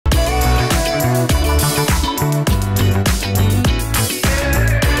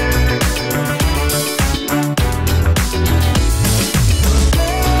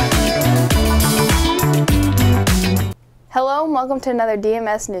welcome to another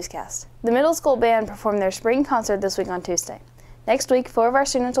DMS Newscast. The middle school band performed their spring concert this week on Tuesday. Next week, 4 of our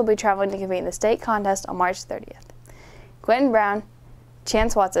students will be traveling to compete in the state contest on March 30th. Quentin Brown,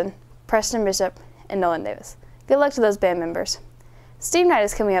 Chance Watson, Preston Bishop, and Nolan Davis. Good luck to those band members. STEAM Night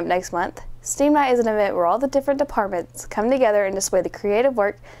is coming up next month. STEAM Night is an event where all the different departments come together and display the creative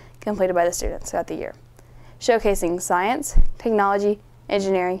work completed by the students throughout the year, showcasing science, technology,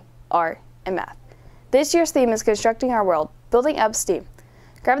 engineering, art, and math. This year's theme is Constructing Our World, Building Up STEAM.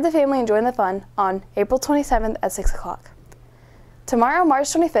 Grab the family and join the fun on April 27th at 6 o'clock. Tomorrow, March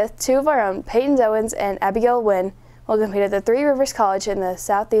 25th, 2 of our own, Peyton Owens and Abigail Wynn, will compete at the Three Rivers College in the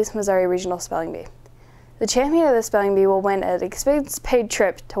Southeast Missouri Regional Spelling Bee. The champion of the Spelling Bee will win an expense-paid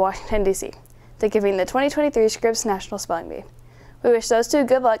trip to Washington, D.C. to compete in the 2023 Scripps National Spelling Bee. We wish those two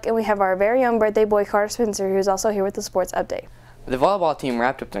good luck, and we have our very own birthday boy, Carter Spencer, who is also here with the sports update. The volleyball team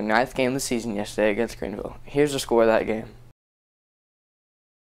wrapped up their 9th game of the season yesterday against Greenville. Here's the score of that game.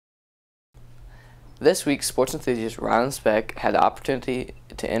 This week, sports enthusiast Rylan Speck had the opportunity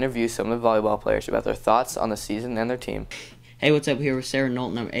to interview some of the volleyball players about their thoughts on the season and their team. Hey, what's up? Here with Sarah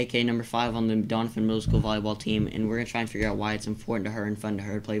Knowlton, aka number 5 on the Donovan Middle School volleyball team, and we're going to try and figure out why it's important to her and fun to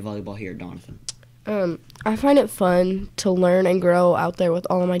her to play volleyball here at Donovan. I find it fun to learn and grow out there with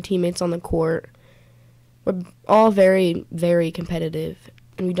all of my teammates on the court. We're all very, very competitive,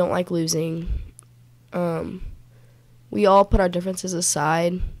 and we don't like losing. We all put our differences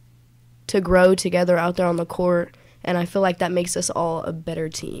aside to grow together out there on the court, and I feel like that makes us all a better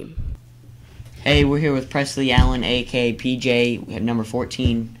team. Hey, we're here with Presley Allen, aka PJ, number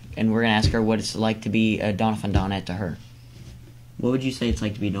 14, and we're going to ask her what it's like to be a Donovan Donette to her. What would you say it's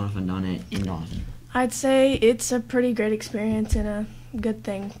like to be a Donovan Donette in Donovan? I'd say it's a pretty great experience and a good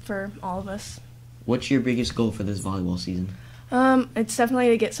thing for all of us. What's your biggest goal for this volleyball season? It's definitely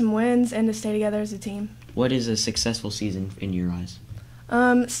to get some wins and to stay together as a team. What is a successful season in your eyes?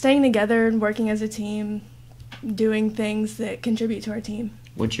 Staying together and working as a team, doing things that contribute to our team.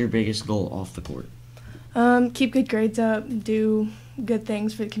 What's your biggest goal off the court? Keep good grades up, do good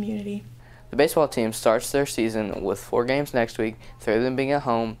things for the community. The baseball team starts their season with 4 games next week, 3 of them being at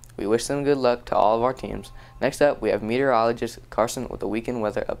home. We wish them good luck to all of our teams. Next up, we have meteorologist Carson with the weekend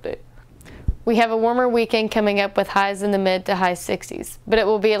weather update. We have a warmer weekend coming up with highs in the mid to high 60s, but it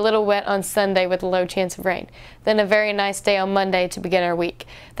will be a little wet on Sunday with a low chance of rain. Then a very nice day on Monday to begin our week.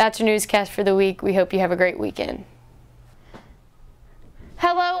 That's your newscast for the week. We hope you have a great weekend.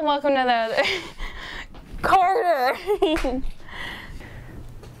 Hello and welcome to the Carter.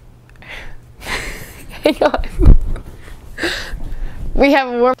 Hang on. We have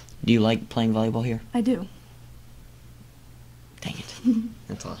a warm. Do you like playing volleyball here? I do. Dang it.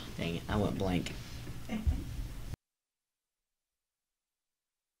 That's all. Dang it. I went blank.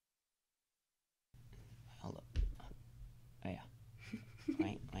 Hold up. Oh, yeah.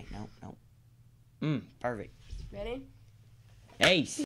 Wait, no. Perfect. Ready? Ace.